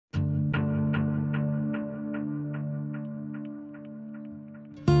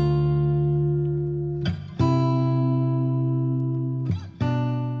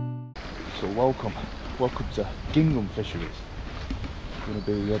welcome to Gingham Fisheries. We're going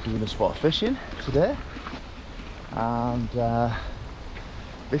to be doing a spot of fishing today, and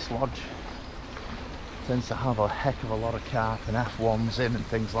this lodge tends to have a heck of a lot of carp and F1s in and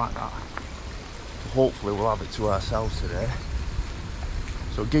things like that. So hopefully we'll have it to ourselves today.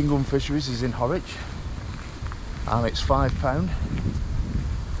 So Gingham Fisheries is in Horwich, and it's £5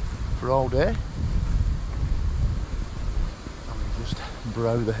 for all day. And just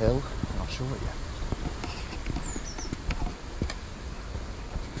brow the hill and I'll show it you.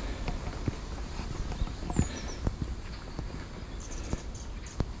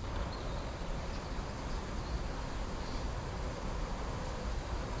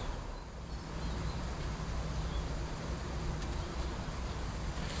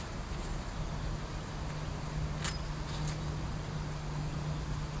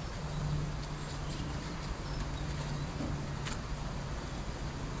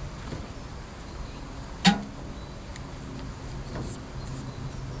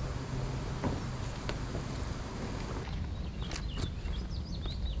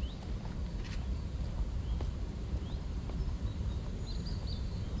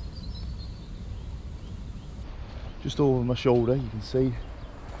 Just over my shoulder you can see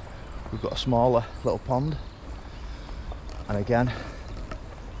we've got a smaller little pond, and again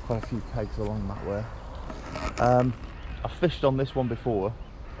quite a few pegs along that way. I've fished on this one before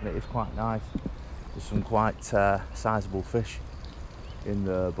and it is quite nice. There's some quite sizable fish in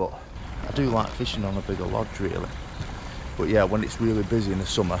there, but I do like fishing on a bigger lodge really. But yeah, when it's really busy in the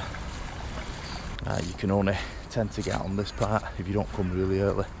summer, you can only tend to get on this part if you don't come really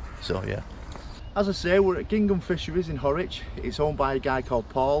early. So yeah. As I say, we're at Gingham Fisheries in Horwich. It's owned by a guy called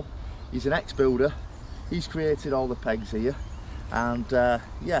Paul. He's an ex-builder. He's created all the pegs here, and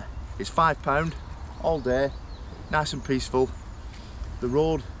yeah, it's £5 all day, nice and peaceful. The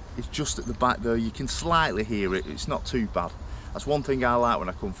road is just at the back there. You can slightly hear it. It's not too bad. That's one thing I like when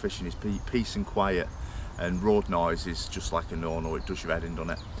I come fishing, is peace and quiet, and road noise is just like a no-no. It does your head in,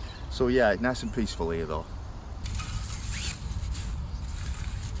 doesn't it? So yeah, nice and peaceful here though.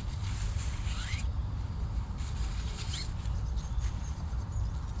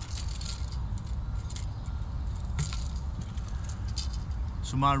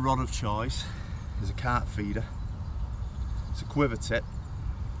 So my rod of choice is a carp feeder. It's a quiver tip,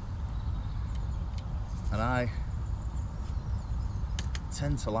 and I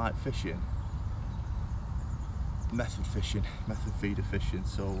tend to like fishing method feeder fishing,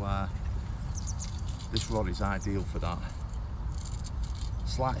 so this rod is ideal for that.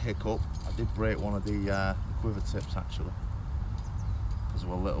 Slight hiccup, I did break one of the quiver tips actually, because I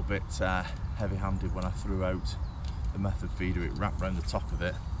was a little bit heavy-handed when I threw out the method feeder. It wrapped around the top of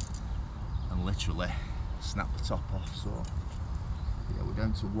it and literally snapped the top off. So yeah, we're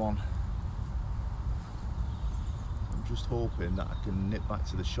down to one. I'm just hoping that I can nip back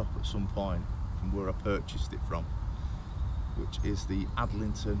to the shop at some point from where I purchased it from, which is the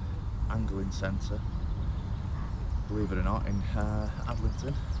Adlington Angling Centre, believe it or not, in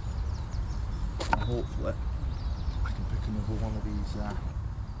Adlington. And hopefully I can pick another one of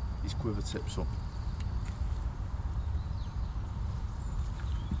these quiver tips up.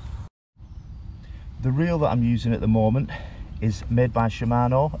 The reel that I'm using at the moment is made by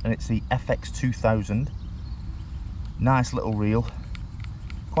Shimano, and it's the FX2000. Nice little reel,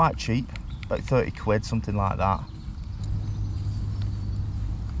 quite cheap, about 30 quid, something like that.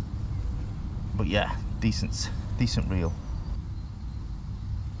 But yeah, decent reel.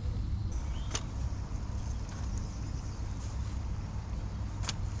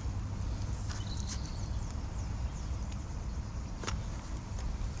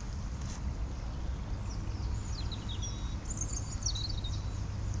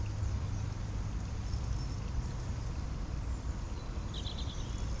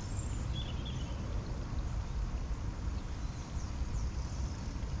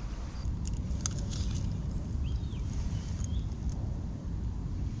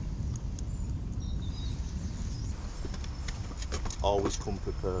 Always come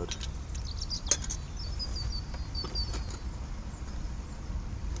prepared.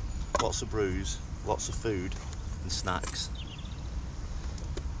 Lots of brews, lots of food and snacks.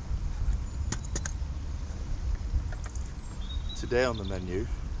 Today on the menu,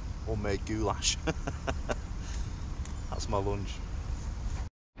 homemade goulash. That's my lunch.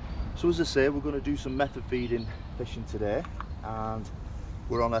 So as I say, we're going to do some method feeding fishing today, and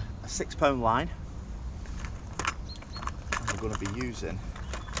we're on a £6 line. Going to be using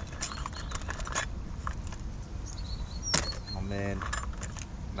my main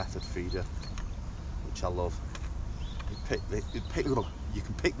method feeder, which I love. You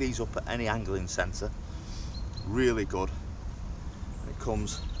can pick these up at any angling centre, really good. And it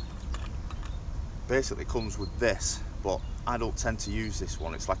comes, basically comes with this, but I don't tend to use this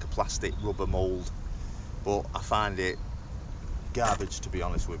one. It's like a plastic rubber mould, but I find it garbage, to be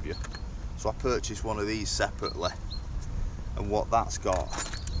honest with you. So I purchased one of these separately, and what that's got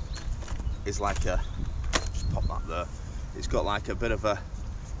is like a, just pop that there, it's got like a bit of a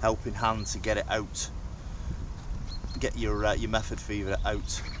helping hand to get it out, get your method feeder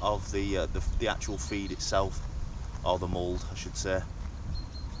out of the actual feed itself, or the mould I should say.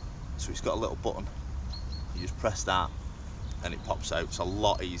 So it's got a little button, you just press that and it pops out. It's a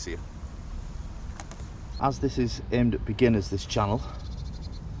lot easier. As this is aimed at beginners, this channel,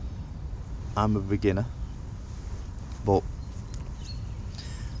 I'm a beginner, but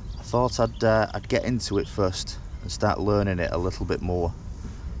I thought I'd get into it first and start learning it a little bit more,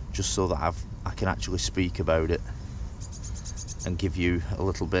 just so that I can actually speak about it and give you a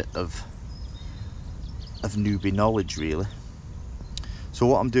little bit of newbie knowledge, really. So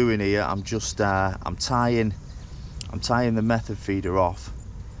what I'm doing here, I'm just I'm tying the method feeder off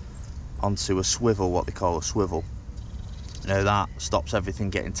onto a swivel, what they call a swivel. Now that stops everything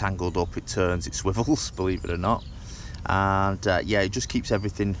getting tangled up. It turns, it swivels, believe it or not, and yeah, it just keeps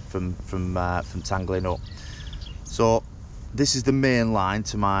everything from tangling up. So this is the main line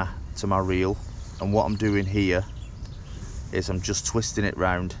to my reel, and what I'm doing here is I'm just twisting it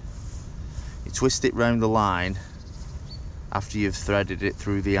round. You twist it round the line after you've threaded it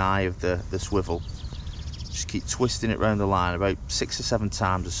through the eye of the swivel. Just keep twisting it round the line about 6 or 7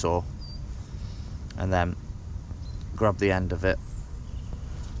 times or so, and then grab the end of it.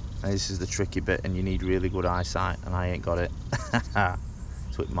 And this is the tricky bit, and you need really good eyesight, and I ain't got it.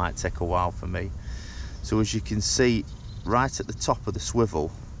 So it might take a while for me. So as you can see, right at the top of the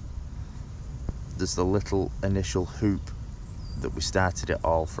swivel, there's the little initial hoop that we started it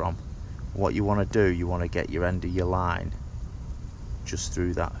all from. What you want to do, you want to get your end of your line just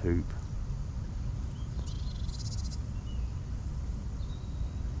through that hoop.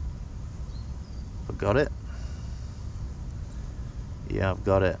 Have I got it? Yeah, I've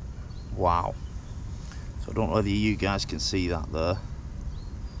got it. Wow. So I don't know whether you guys can see that there.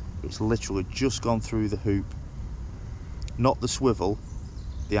 It's literally just gone through the hoop, not the swivel,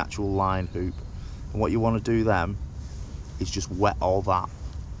 the actual line hoop. And what you want to do then is just wet all that.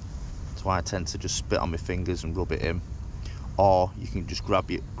 That's why I tend to just spit on my fingers and rub it in, or you can just grab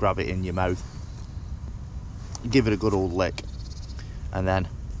it in your mouth, give it a good old lick, and then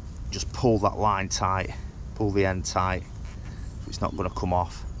just pull that line tight, pull the end tight, so it's not going to come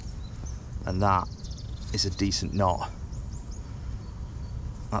off. And that is a decent knot.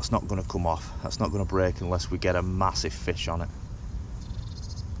 That's not going to come off. That's not going to break unless we get a massive fish on it.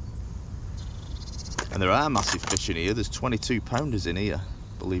 And there are massive fish in here. There's 22 pounders in here,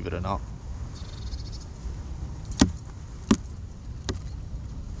 believe it or not.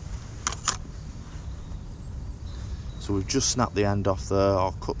 So we've just snapped the end off there,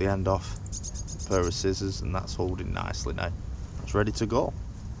 or cut the end off with a pair of scissors, and that's holding nicely now. It's ready to go.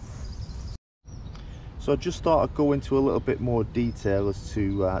 So I just thought I'd go into a little bit more detail as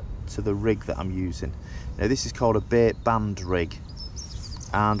to the rig that I'm using. Now this is called a bait band rig,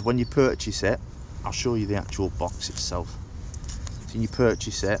 and when you purchase it, I'll show you the actual box itself. So when you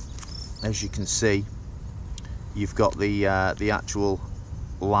purchase it, as you can see, you've got the actual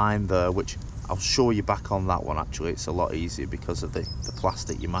line there, which I'll show you back on that one. Actually, it's a lot easier because of the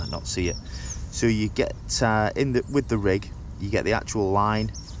plastic. You might not see it. So you get with the rig, you get the actual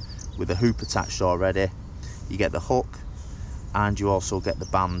line with a hoop attached already. You get the hook, and you also get the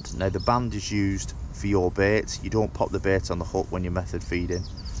band. Now the band is used for your bait. You don't pop the bait on the hook when you're method feeding.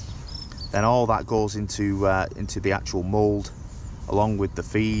 Then all that goes into the actual mould along with the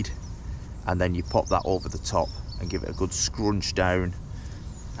feed, and then you pop that over the top and give it a good scrunch down,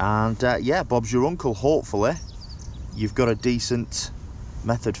 and yeah, Bob's your uncle. Hopefully you've got a decent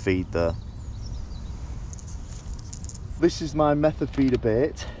method feed there. This is my method feeder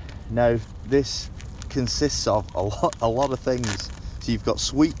bait. Now this consists of a lot of things. So you've got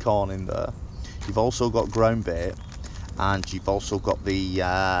sweet corn in there, you've also got ground bait, and you've also got the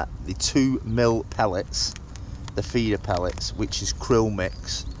 2mm pellets, the feeder pellets, which is krill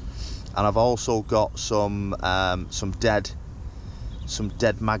mix, and I've also got some dead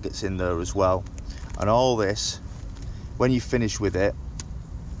maggots in there as well. And all this, when you finish with it,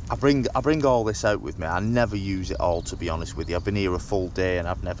 I bring all this out with me. I never use it all, to be honest with you. I've been here a full day and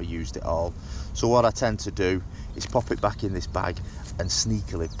I've never used it all. So what I tend to do is pop it back in this bag and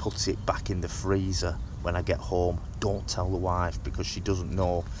sneakily put it back in the freezer when I get home. Don't tell the wife, because she doesn't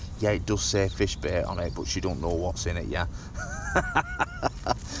know. Yeah, it does say fish bait on it, but she don't know what's in it, yeah.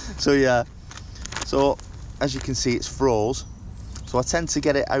 So yeah, so as you can see, it's froze. So I tend to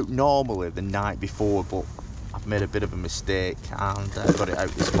get it out normally the night before, but I've made a bit of a mistake and got it out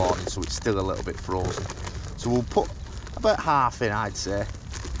this morning, so it's still a little bit frozen. So we'll put about half in, I'd say,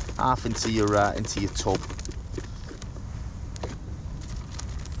 half into your tub.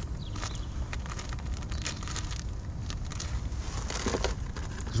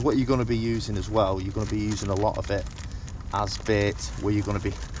 Because what you're going to be using as well, you're going to be using a lot of it as bait, where you're going to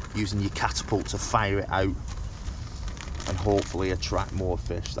be using your catapult to fire it out and hopefully attract more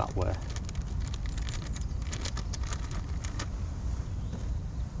fish that way.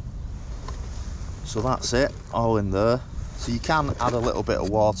 So that's it, all in there. So you can add a little bit of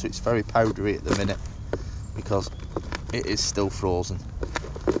water. It's very powdery at the minute because it is still frozen.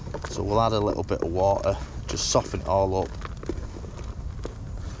 So we'll add a little bit of water, just soften it all up,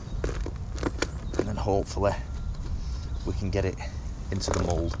 and then hopefully we can get it into the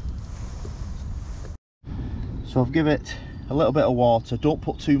mould. So I've given it a little bit of water. Don't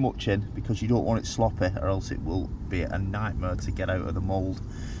put too much in because you don't want it sloppy, or else it will be a nightmare to get out of the mould.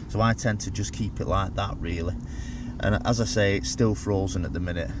 So I tend to just keep it like that, really. And as I say, it's still frozen at the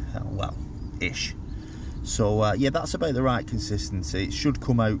minute, well, ish. So yeah, that's about the right consistency. It should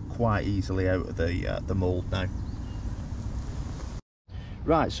come out quite easily out of the mould now.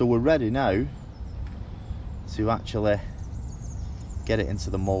 Right, so we're ready now to actually get it into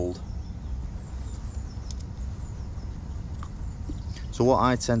the mould. So what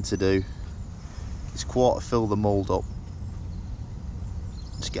I tend to do is quarter fill the mould up.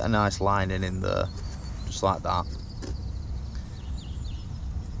 Just get a nice lining in there, just like that.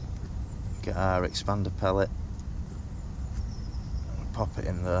 Get our expander pellet, pop it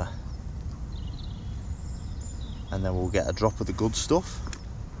in there, and then we'll get a drop of the good stuff,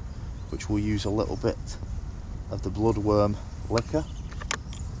 which we'll use a little bit of the bloodworm liquor.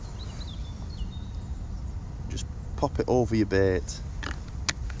 Just pop it over your bait.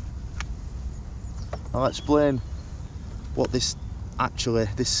 I'll explain what this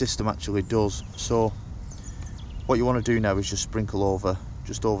system actually does. So what you want to do now is just sprinkle over,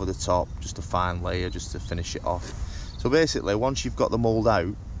 just over the top, just a fine layer, just to finish it off. So basically, once you've got the mould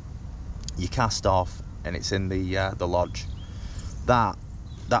out, you cast off and it's in the lodge. That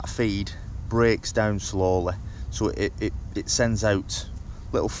feed breaks down slowly, so it sends out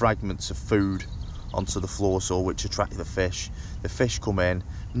little fragments of food onto the floor, so which attract the fish. The fish come in,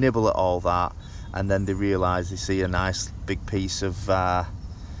 nibble at all that, and then they realise they see a nice big piece of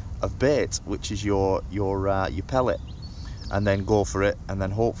bait, which is your pellet, and then go for it, and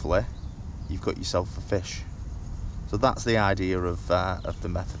then hopefully you've got yourself a fish. So that's the idea of the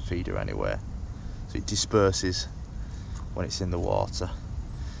method feeder anyway. So it disperses when it's in the water.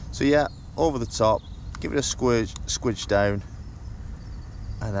 So yeah, over the top, give it a squidge down,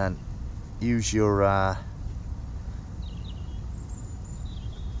 and then use your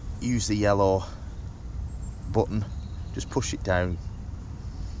use the yellow button, just push it down,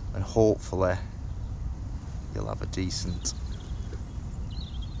 and hopefully you'll have a decent,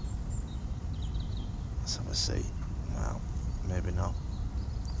 let's have a see. Well, maybe not.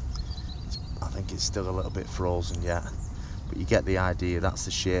 I think it's still a little bit frozen yet, but you get the idea. That's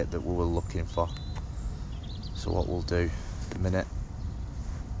the shape that we were looking for. So what we'll do in a minute,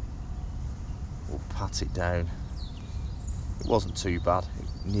 we'll pat it down. It wasn't too bad,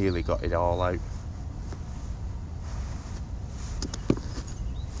 it nearly got it all out.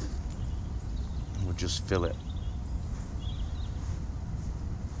 And we'll just fill it.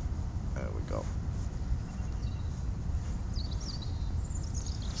 There we go.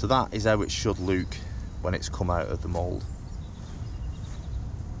 So that is how it should look when it's come out of the mould.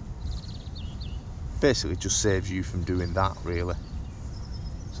 Basically just saves you from doing that, really.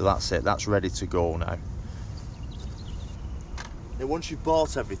 So that's it, that's ready to go now. Now once you've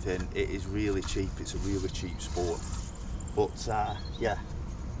bought everything, it is really cheap. It's a really cheap sport. But yeah,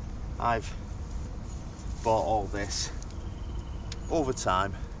 I've bought all this over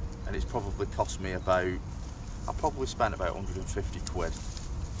time, and it's probably cost me about, I probably spent about 150 quid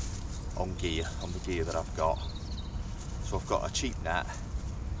on gear, on the gear that I've got. So I've got a cheap net,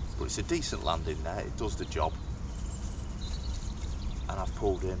 but it's a decent landing net, it does the job. And I've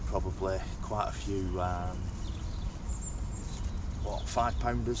pulled in probably quite a few, what,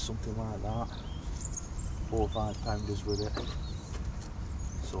 5-pounders, something like that. 4 or 5-pounders with it.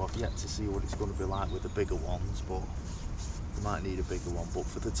 so I've yet to see what it's going to be like with the bigger ones, but we might need a bigger one, but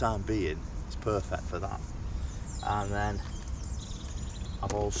for the time being it's perfect for that. And then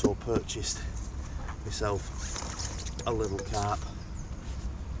I've also purchased myself a little carp,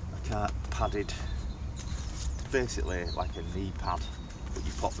 a carp padded, basically like a knee pad, but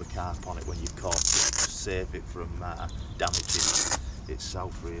you pop the carp on it when you've caught it to save it from damaging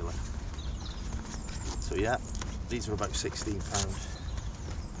itself really. So yeah, these are about £16, and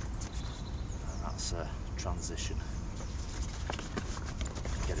that's a transition.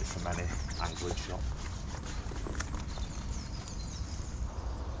 Get it from any angling shop.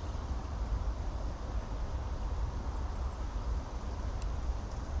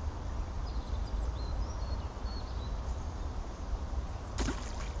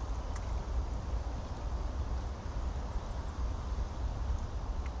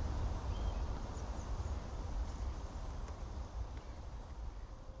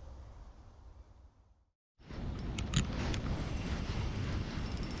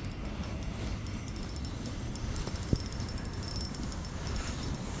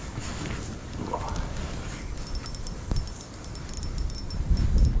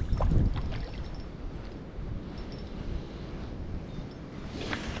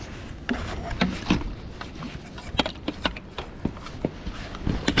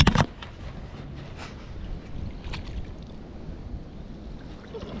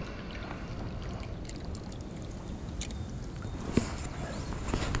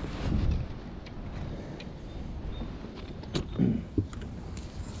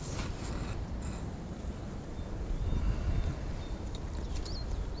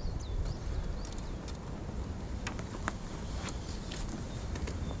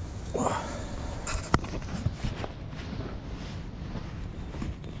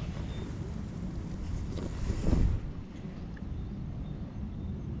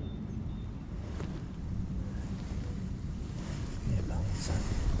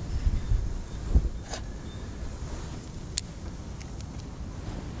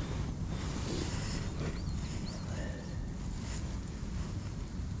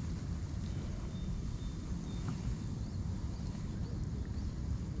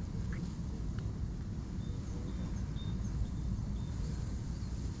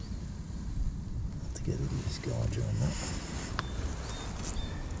 Get this gorge on that.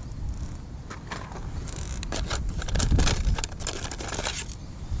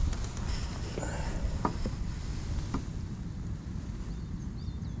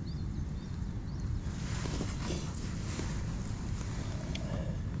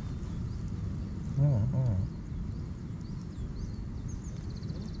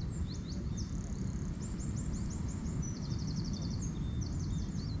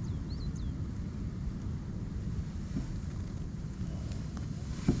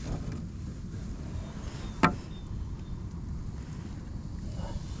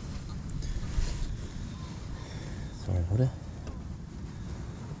 Sorry, buddy.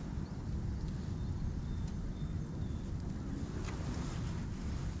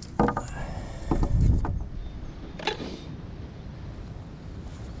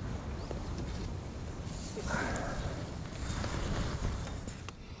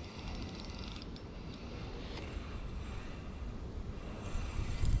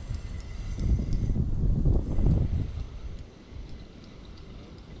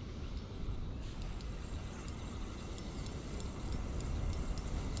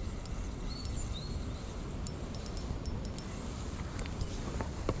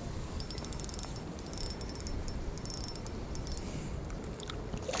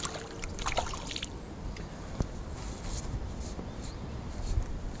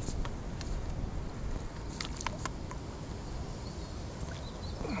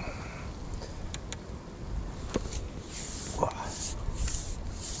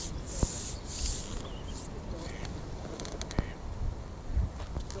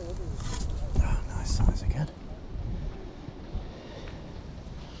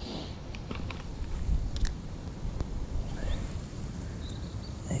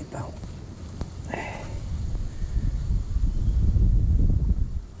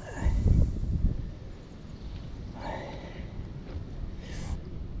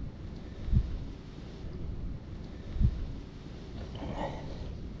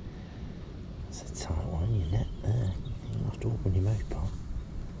 It's a tight one in your net there. You'll have to open your mouth, pal.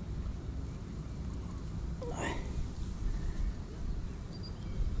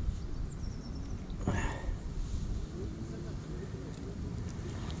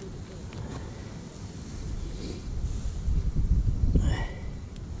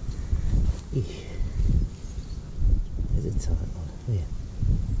 There's a tight one. Here.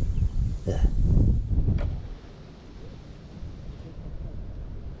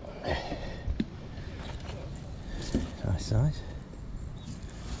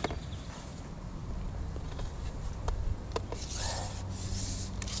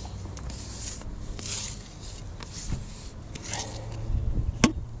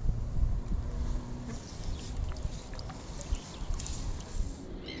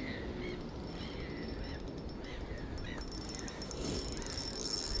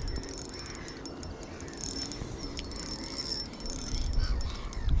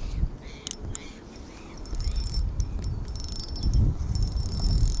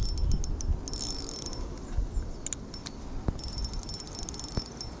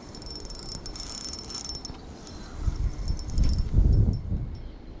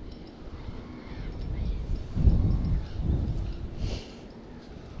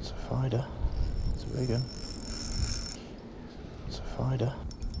 Fider. It's a big one. It's a fider.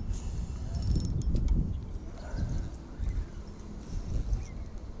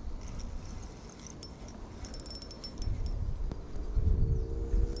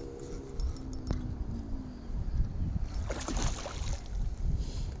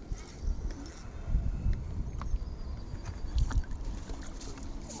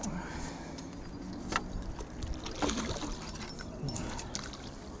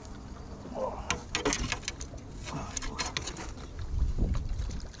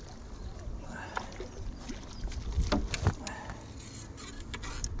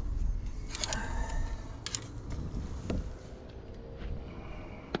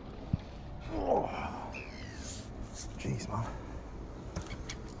 Jeez, man.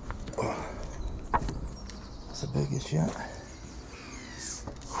 Oh, that's the biggest yet.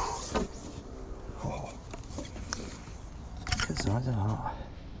 Oh, look at the size of that.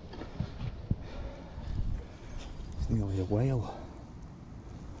 It's nearly a whale.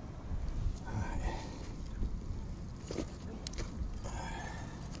 Right.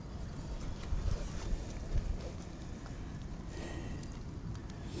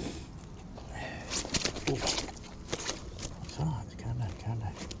 Oh. Calm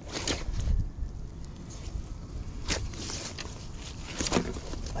down.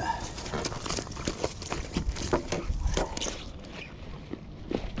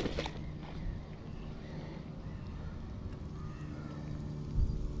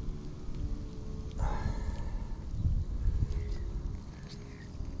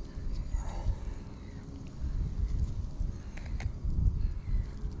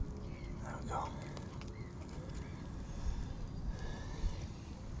 There we go.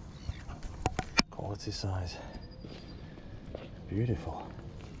 Quality size. Beautiful.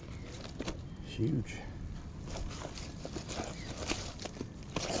 Huge.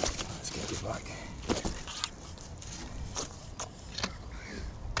 Let's get it back.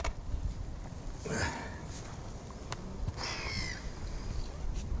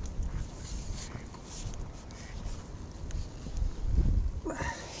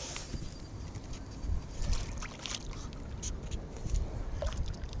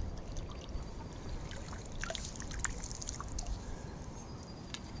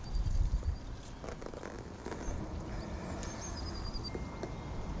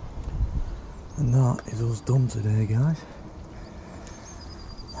 And that is us done today, guys.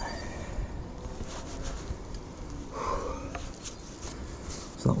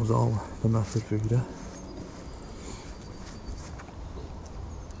 So that was all the method feeder.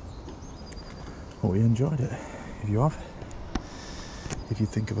 Hope you enjoyed it. If you have, if you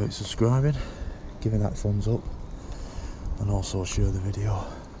think about subscribing, giving that thumbs up, and also share the video,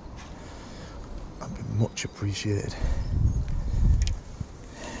 that'd be much appreciated.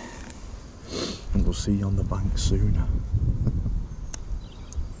 And we'll see you on the bank soon.